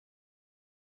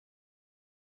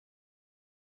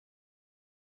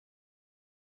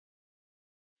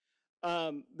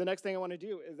The next thing I want to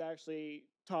do is actually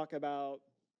talk about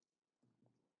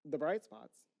the bright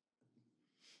spots.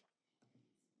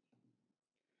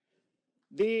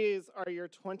 These are your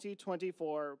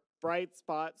 2024 Bright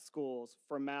Spot schools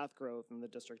for math growth in the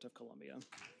District of Columbia.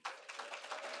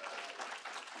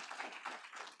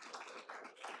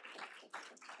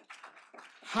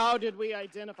 How did we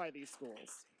identify these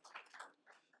schools?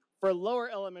 For lower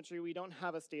elementary, we don't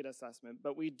have a state assessment,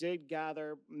 but we did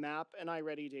gather MAP and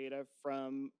iReady data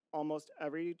from almost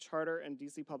every charter and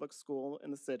DC public school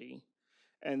in the city.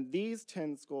 And these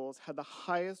 10 schools had the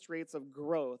highest rates of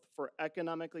growth for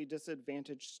economically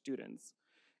disadvantaged students.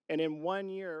 And in 1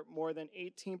 year, more than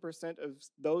 18% of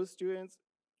those students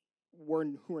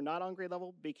who were not on grade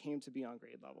level became to be on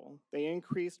grade level. They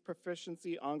increased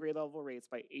proficiency on grade level rates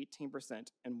by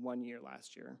 18% in 1 year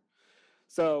last year.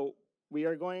 So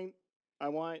I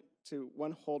want to,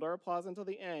 hold our applause until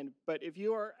the end, but if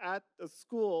you are at the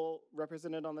school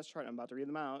represented on this chart, I'm about to read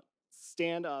them out,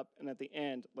 stand up, and at the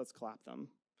end, let's clap them.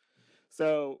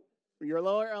 So your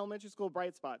lower elementary school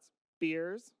bright spots: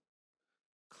 Beers,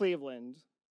 Cleveland,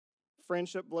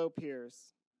 Friendship Blow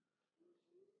Pierce,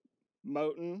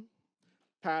 Moton,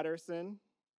 Patterson,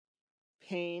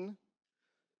 Payne,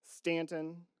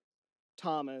 Stanton,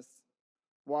 Thomas,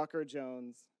 Walker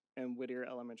Jones, and Whittier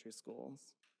Elementary Schools.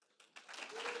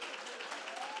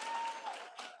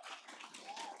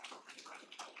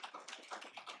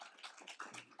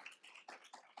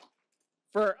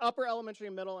 For upper elementary,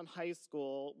 middle, and high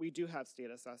school, we do have state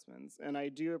assessments, and I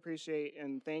do appreciate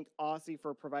and thank OSSI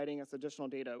for providing us additional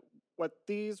data. What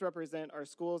these represent are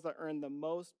schools that earn the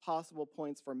most possible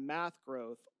points for math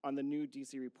growth on the new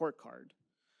DC report card.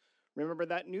 Remember,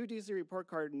 that new DC report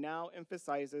card now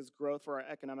emphasizes growth for our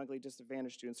economically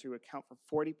disadvantaged students who account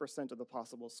for 40% of the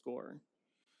possible score.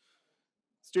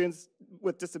 Students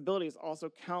with disabilities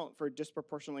also count for a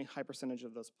disproportionately high percentage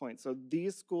of those points. So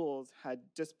these schools had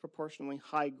disproportionately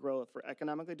high growth for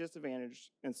economically disadvantaged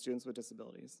and students with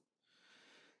disabilities.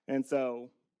 And so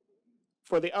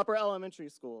for the upper elementary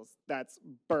schools, that's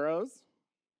Burroughs,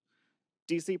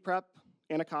 DC Prep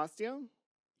Anacostia,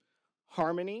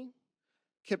 Harmony,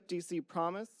 KIPP DC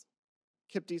Promise,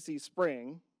 KIPP DC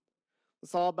Spring,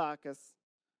 LaSalle Bacchus,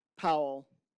 Powell,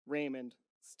 Raymond,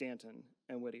 Stanton,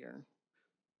 and Whittier.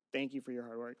 Thank you for your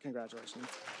hard work. Congratulations.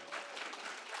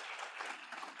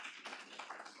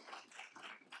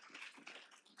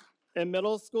 In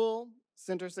middle school,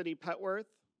 Center City Petworth,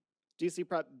 DC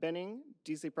Prep Benning,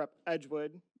 DC Prep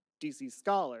Edgewood, DC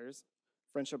Scholars,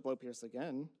 Friendship Blow Pierce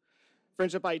again,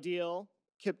 Friendship Ideal,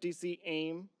 KIPP DC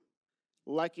AIM,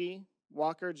 Lucky,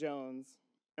 Walker Jones,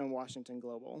 and Washington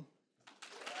Global.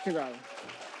 Congratulations.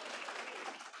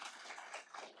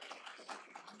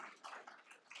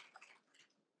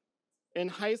 In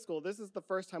high school, this is the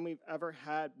first time we've ever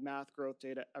had math growth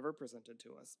data ever presented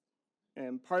to us.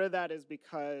 And part of that is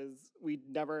because we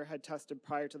never had tested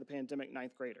prior to the pandemic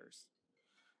ninth graders,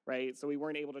 right? So we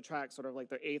weren't able to track sort of like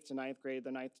their 8th to 9th grade,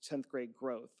 their 9th to 10th grade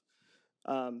growth.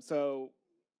 So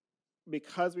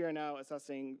because we are now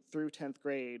assessing through 10th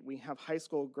grade, we have high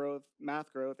school growth,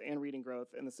 math growth, and reading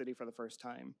growth in the city for the first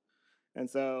time. And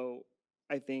so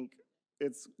I think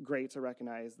it's great to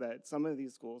recognize that some of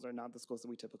these schools are not the schools that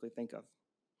we typically think of.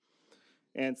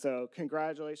 And so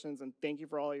congratulations and thank you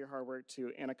for all your hard work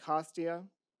to Anacostia,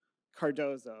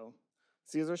 Cardozo,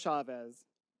 Cesar Chavez,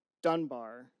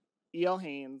 Dunbar, E.L.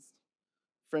 Haynes,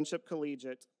 Friendship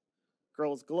Collegiate,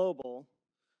 Girls Global,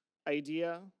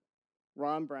 IDEA,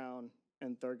 Ron Brown,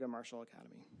 and Thurgood Marshall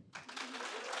Academy.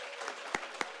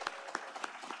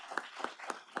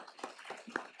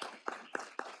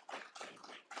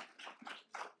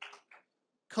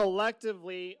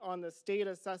 Collectively, on the state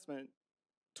assessment,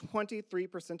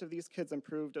 23% of these kids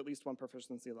improved at least one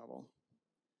proficiency level.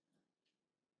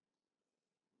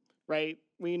 Right?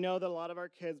 We know that a lot of our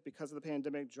kids, because of the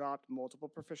pandemic, dropped multiple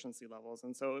proficiency levels.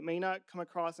 And so it may not come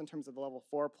across in terms of the level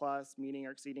 4+, meeting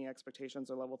or exceeding expectations,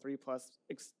 or level 3+,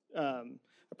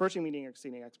 approaching meeting or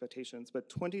exceeding expectations. But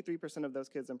 23% of those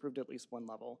kids improved at least one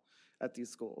level at these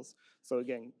schools. So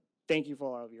again, thank you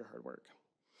for all of your hard work.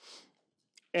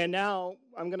 And now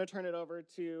I'm going to turn it over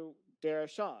to Dara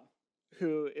Shaw,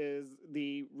 who is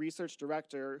the research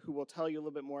director, who will tell you a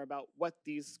little bit more about what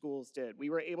these schools did. We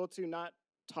were able to not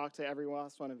talk to every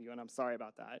last one of you, and I'm sorry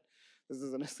about that. This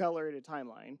is an accelerated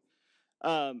timeline.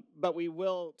 But we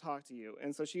will talk to you.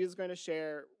 And so she is going to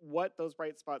share what those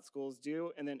Bright Spot schools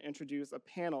do and then introduce a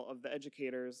panel of the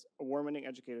educators, award-winning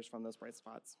educators from those Bright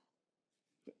Spots.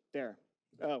 Dara.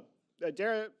 Oh,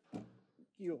 Dara,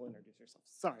 you will introduce yourself.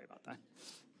 Sorry about that.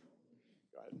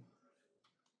 Go ahead.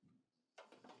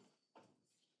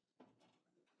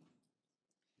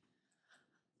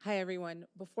 Hi, everyone.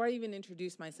 Before I even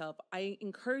introduce myself, I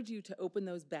encourage you to open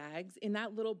those bags. In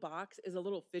that little box is a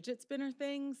little fidget spinner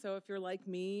thing. So if you're like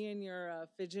me and you're a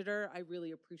fidgeter, I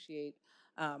really appreciate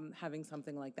having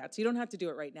something like that. So you don't have to do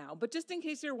it right now. But just in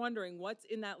case you're wondering what's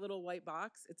in that little white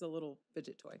box, it's a little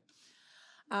fidget toy.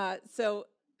 So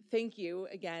thank you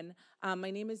again.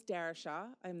 My name is Dara.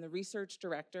 I'm the research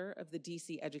director of the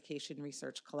DC Education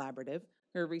Research Collaborative.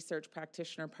 We're a research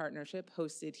practitioner partnership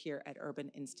hosted here at Urban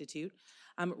Institute.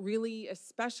 I'm really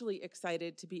especially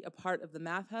excited to be a part of the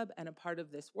Math Hub and a part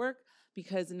of this work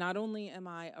because not only am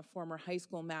I a former high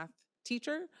school math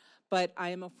teacher, but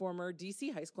I am a former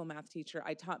DC high school math teacher.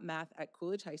 I taught math at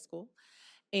Coolidge High School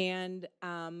and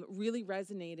really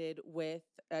resonated with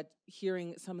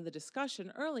hearing some of the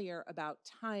discussion earlier about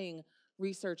tying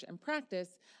research and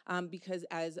practice because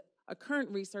as a current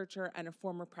researcher and a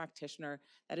former practitioner,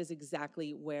 that is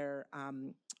exactly where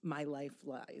my life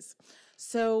lies.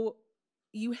 So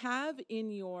you have in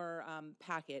your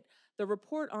packet the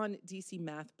report on DC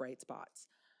Math Bright Spots.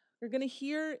 We're going to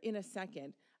hear in a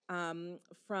second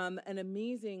from an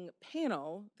amazing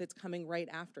panel that's coming right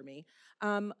after me.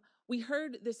 We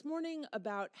heard this morning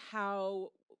about how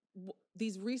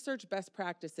these research best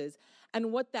practices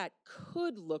and what that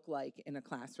could look like in a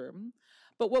classroom.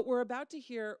 But what we're about to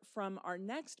hear from our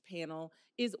next panel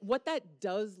is what that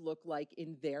does look like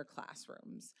in their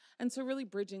classrooms. And so really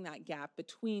bridging that gap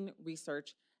between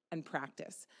research and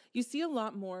practice. You see a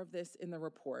lot more of this in the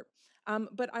report,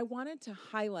 but I wanted to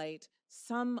highlight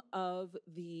some of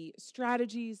the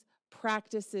strategies,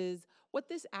 practices, what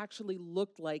this actually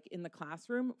looked like in the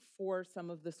classroom for some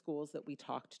of the schools that we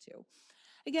talked to.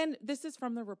 Again, this is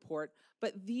from the report,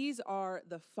 but these are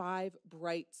the 5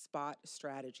 bright spot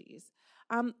strategies.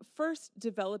 First,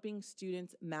 developing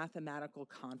students' mathematical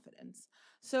confidence.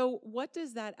 So what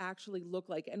does that actually look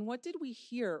like? And what did we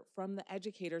hear from the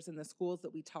educators in the schools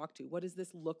that we talked to? What does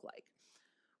this look like?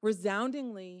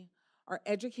 Resoundingly, our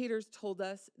educators told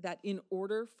us that in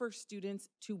order for students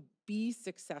to be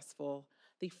successful,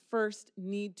 they first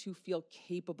need to feel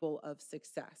capable of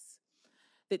success.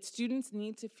 That students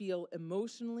need to feel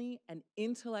emotionally and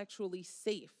intellectually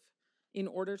safe in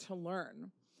order to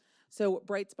learn. So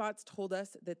Bright Spots told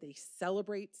us that they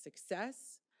celebrate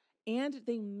success and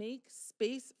they make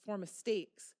space for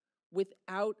mistakes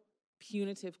without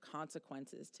punitive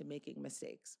consequences to making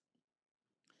mistakes.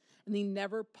 And they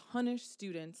never punish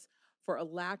students for a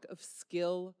lack of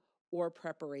skill or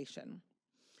preparation.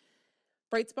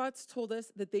 Bright Spots told us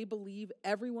that they believe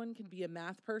everyone can be a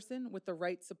math person with the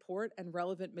right support and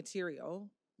relevant material,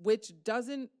 which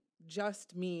doesn't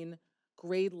just mean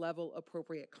grade level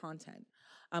appropriate content.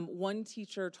 One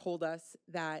teacher told us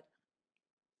that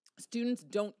students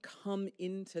don't come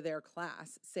into their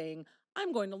class saying,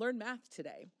 I'm going to learn math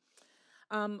today.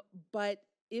 But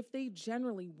if they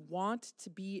generally want to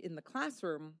be in the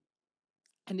classroom,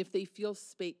 and if they feel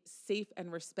safe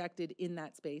and respected in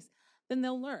that space, then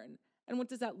they'll learn. And what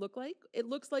does that look like? It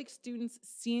looks like students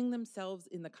seeing themselves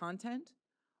in the content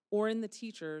or in the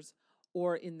teachers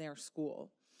or in their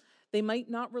school. They might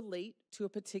not relate to a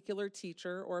particular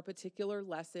teacher or a particular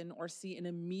lesson or see an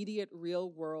immediate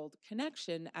real world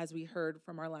connection, as we heard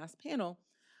from our last panel.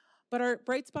 But our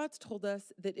Bright Spots told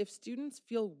us that if students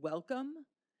feel welcome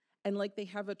and like they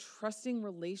have a trusting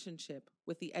relationship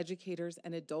with the educators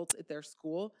and adults at their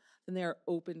school, then they are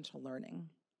open to learning.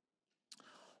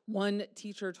 One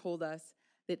teacher told us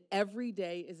that every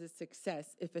day is a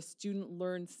success if a student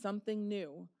learns something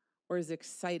new or is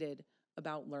excited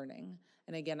about learning.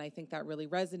 And again, I think that really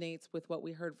resonates with what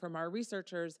we heard from our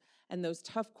researchers and those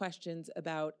tough questions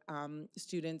about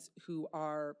students who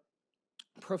are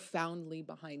profoundly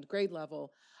behind grade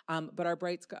level. But our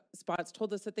Bright Spots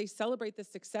told us that they celebrate the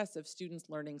success of students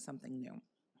learning something new.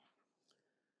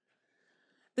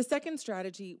 The second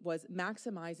strategy was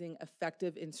maximizing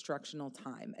effective instructional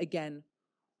time. Again,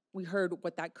 we heard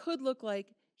what that could look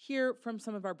like. Here from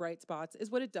some of our Bright Spots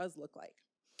is what it does look like.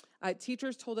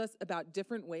 Teachers told us about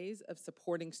different ways of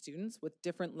supporting students with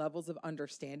different levels of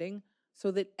understanding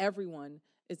so that everyone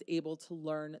is able to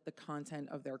learn the content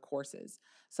of their courses.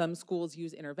 Some schools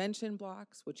use intervention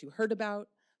blocks, which you heard about,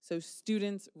 so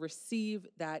students receive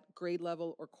that grade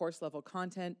level or course level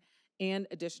content and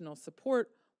additional support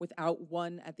without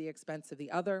one at the expense of the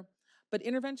other. But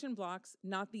intervention blocks,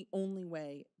 not the only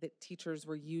way that teachers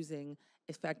were using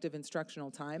effective instructional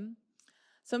time.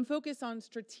 Some focus on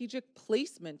strategic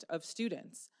placement of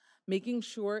students, making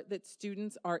sure that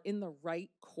students are in the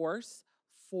right course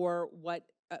for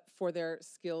for their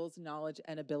skills, knowledge,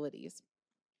 and abilities.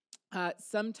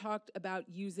 Some talked about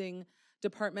using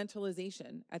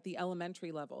departmentalization at the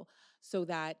elementary level so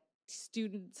that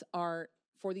students are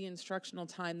for the instructional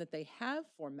time that they have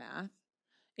for math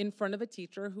in front of a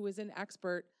teacher who is an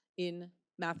expert in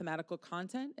mathematical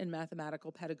content and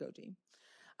mathematical pedagogy.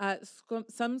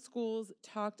 Some schools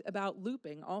talked about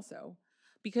looping also,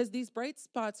 because these bright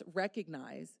spots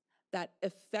recognize that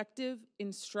effective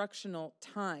instructional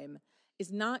time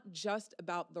is not just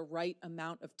about the right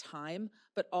amount of time,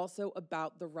 but also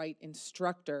about the right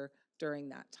instructor during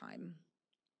that time.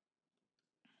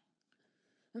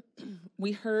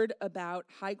 We heard about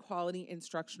high quality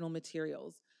instructional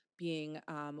materials being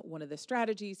one of the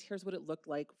strategies. Here's what it looked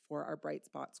like for our bright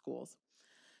spot schools.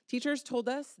 Teachers told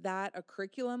us that a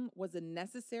curriculum was a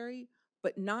necessary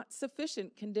but not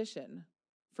sufficient condition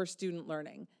for student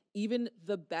learning. Even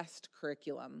the best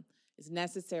curriculum is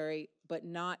necessary but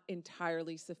not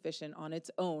entirely sufficient on its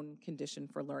own condition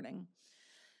for learning.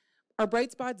 Our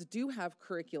bright spots do have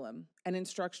curriculum and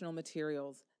instructional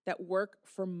materials that work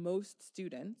for most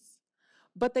students,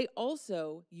 but they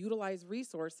also utilize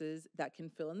resources that can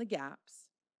fill in the gaps,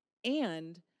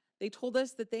 and they told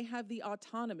us that they have the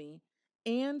autonomy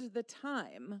and the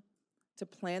time to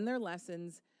plan their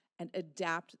lessons and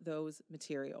adapt those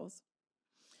materials.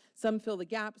 Some fill the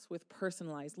gaps with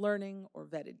personalized learning or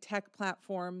vetted tech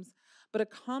platforms, but a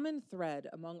common thread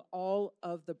among all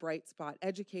of the bright spot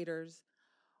educators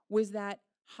was that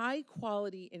high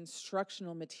quality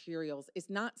instructional materials is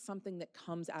not something that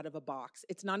comes out of a box.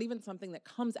 It's not even something that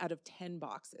comes out of 10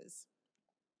 boxes.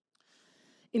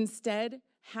 Instead,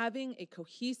 having a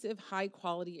cohesive, high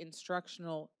quality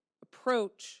instructional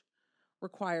approach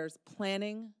requires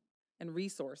planning and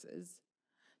resources.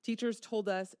 Teachers told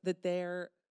us that they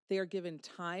are given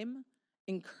time,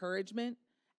 encouragement,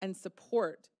 and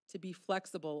support to be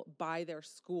flexible by their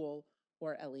school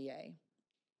or LEA.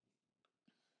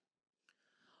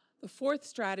 The fourth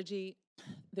strategy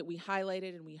that we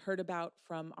highlighted and we heard about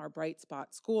from our bright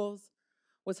spot schools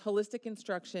was holistic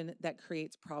instruction that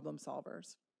creates problem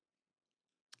solvers.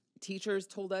 Teachers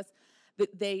told us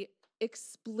that they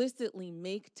explicitly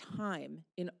make time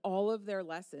in all of their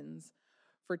lessons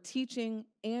for teaching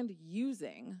and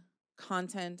using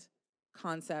content,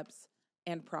 concepts,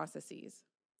 and processes.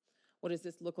 What does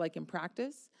this look like in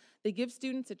practice? They give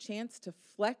students a chance to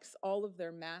flex all of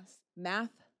their math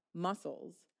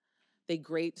muscles.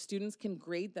 Students can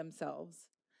grade themselves.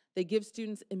 They give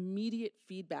students immediate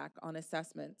feedback on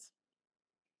assessments.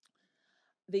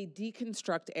 They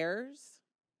deconstruct errors.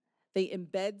 They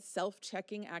embed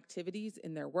self-checking activities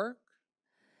in their work.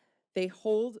 They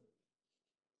hold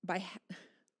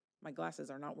my glasses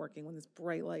are not working when this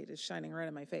bright light is shining right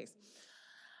in my face.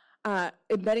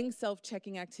 Embedding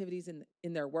self-checking activities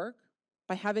in their work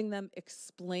by having them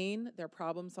explain their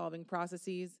problem-solving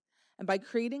processes, and by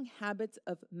creating habits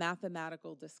of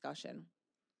mathematical discussion,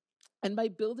 and by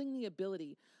building the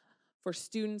ability for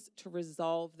students to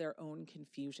resolve their own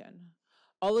confusion.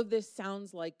 All of this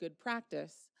sounds like good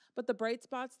practice, but the bright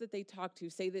spots that they talk to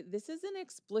say that this is an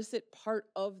explicit part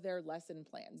of their lesson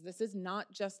plans. This is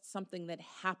not just something that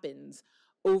happens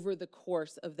over the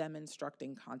course of them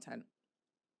instructing content.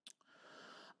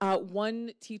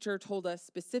 One teacher told us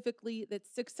specifically that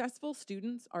successful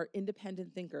students are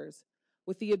independent thinkers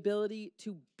with the ability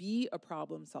to be a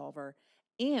problem solver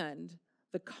and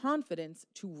the confidence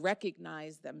to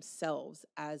recognize themselves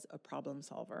as a problem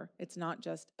solver. It's not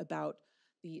just about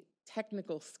the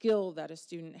technical skill that a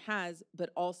student has,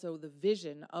 but also the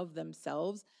vision of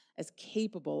themselves as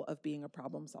capable of being a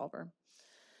problem solver.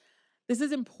 This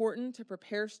is important to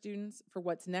prepare students for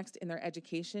what's next in their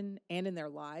education and in their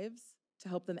lives, to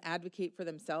help them advocate for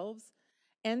themselves,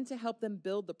 and to help them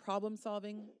build the problem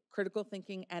solving, critical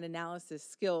thinking, and analysis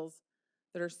skills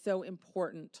that are so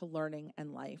important to learning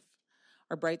and life.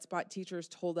 Our bright spot teachers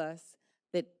told us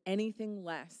that anything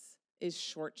less is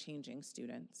shortchanging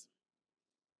students.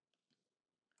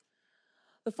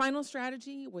 The final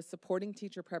strategy was supporting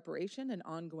teacher preparation and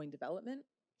ongoing development.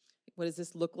 What does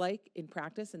this look like in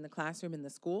practice in the classroom in the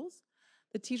schools?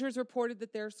 The teachers reported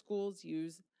that their schools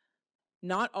use,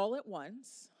 not all at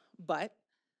once, but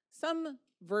some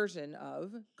version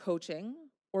of coaching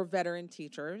or veteran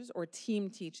teachers or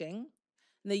team teaching.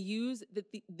 And they use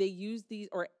these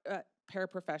or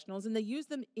paraprofessionals, and they use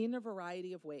them in a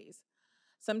variety of ways.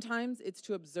 Sometimes it's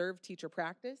to observe teacher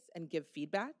practice and give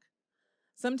feedback.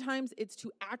 Sometimes it's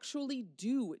to actually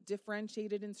do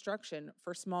differentiated instruction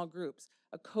for small groups.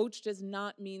 A coach does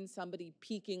not mean somebody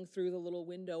peeking through the little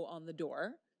window on the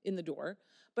door,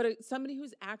 but somebody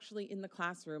who's actually in the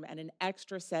classroom and an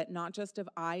extra set, not just of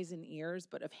eyes and ears,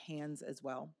 but of hands as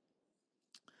well.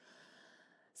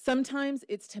 Sometimes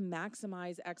it's to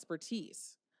maximize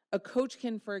expertise. A coach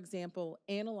can, for example,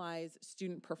 analyze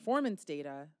student performance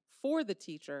data for the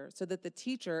teacher so that the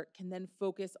teacher can then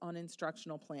focus on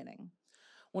instructional planning.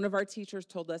 One of our teachers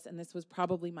told us, and this was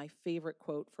probably my favorite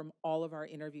quote from all of our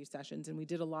interview sessions, and we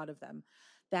did a lot of them,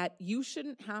 that you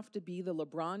shouldn't have to be the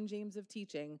LeBron James of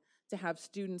teaching to have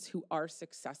students who are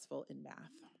successful in math.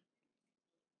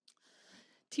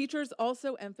 Teachers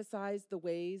also emphasized the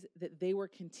ways that they were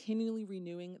continually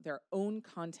renewing their own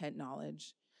content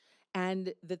knowledge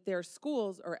and that their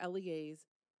schools or LEAs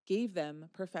gave them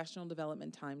professional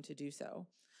development time to do so.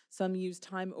 Some used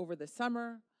time over the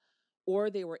summer, or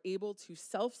they were able to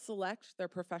self-select their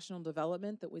professional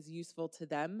development that was useful to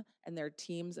them and their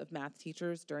teams of math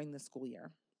teachers during the school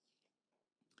year.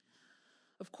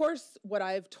 Of course, what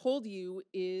I've told you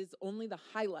is only the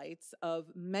highlights of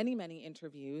many, many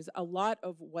interviews, a lot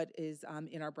of what is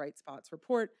in our Bright Spots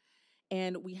report.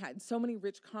 And we had so many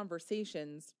rich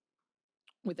conversations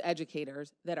with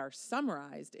educators that are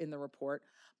summarized in the report.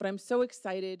 But I'm so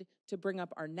excited to bring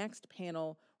up our next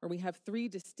panel where we have 3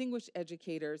 distinguished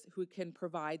educators who can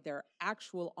provide their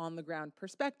actual on-the-ground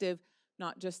perspective,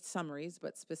 not just summaries,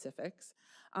 but specifics,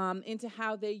 into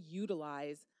how they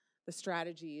utilize the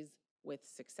strategies with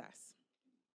success.